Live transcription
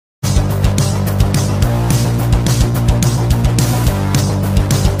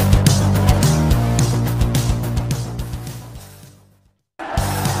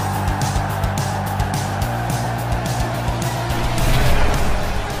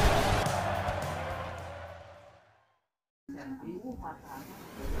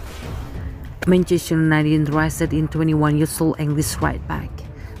Manchester United interested in 21-year-old English right back.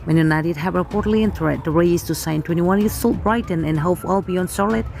 Man United have reportedly entered the race to sign 21-year-old Brighton and Hove Albion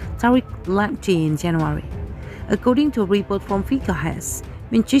starlet Tariq Lamptey in January. According to a report from Fichajes,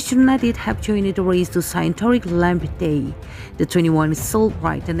 Manchester United have joined the race to sign Tariq Lamptey. The 21-year-old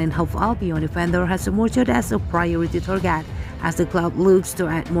Brighton and Hove Albion defender has emerged as a priority target as the club looks to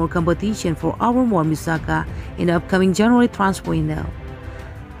add more competition for Aaron Wan-Bissaka in the upcoming January transfer window.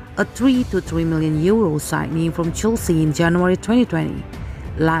 A €3 to €3 million signing from Chelsea in January 2020.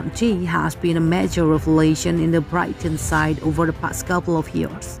 Lamptey has been a major revelation in the Brighton side over the past couple of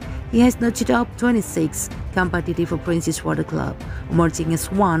years. He has notched up 26 competitive appearances for the club, emerging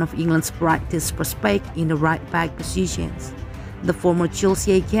as one of England's brightest prospects in the right-back positions. The former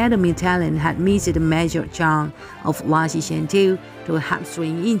Chelsea Academy talent had missed a major chunk of last season due to a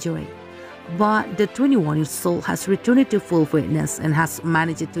hamstring injury. But the 21-year-old has returned to full fitness and has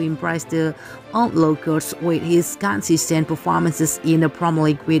managed to impress the onlookers with his consistent performances in the Premier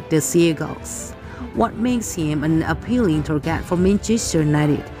League with the Seagulls. What makes him an appealing target for Manchester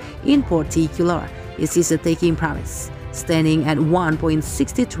United, in particular, is his attacking prowess. Standing at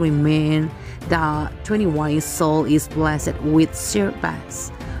 1.63 million, the 21-year-old is blessed with sheer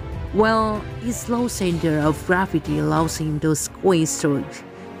pace. Well, his low center of gravity allows him to squeeze through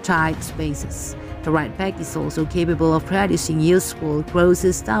tight spaces. The right back is also capable of producing useful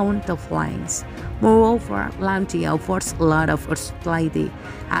crosses down the flanks. Moreover, Lamptey offers a lot of versatility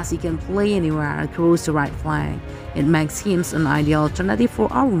as he can play anywhere across the right flank. It makes him an ideal alternative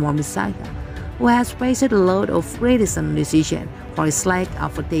for Aaron Wan-Bissaka, who has faced a lot of criticism this season for his lack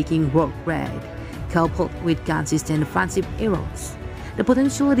of attacking work rate, coupled with consistent offensive errors. The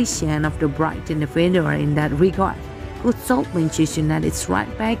potential addition of the Brighton defender in that regard could solve Manchester United's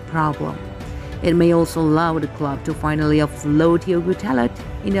right-back problem. It may also allow the club to finally offload Diogo Dalot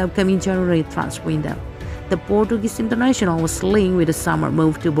in the upcoming January transfer window. The Portuguese international was linked with a summer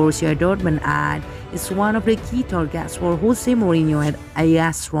move to Borussia Dortmund and is one of the key targets for Jose Mourinho at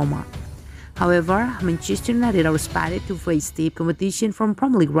AS Roma. However, Manchester United are expected to face steep competition from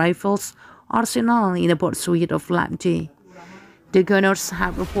Premier League rivals Arsenal in the pursuit of Lamptey. The Gunners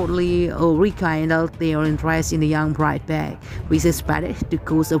have reportedly rekindled their interest in the young right back, which is expected to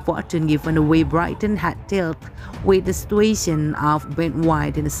cause a fortune given the way Brighton had dealt with the situation of Ben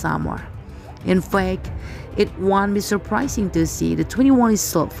White in the summer. In fact, it won't be surprising to see the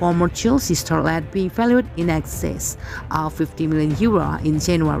 21-year-old former Chelsea starlet being valued in excess of €50 million in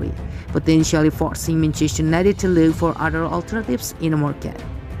January, potentially forcing Manchester United to look for other alternatives in the market.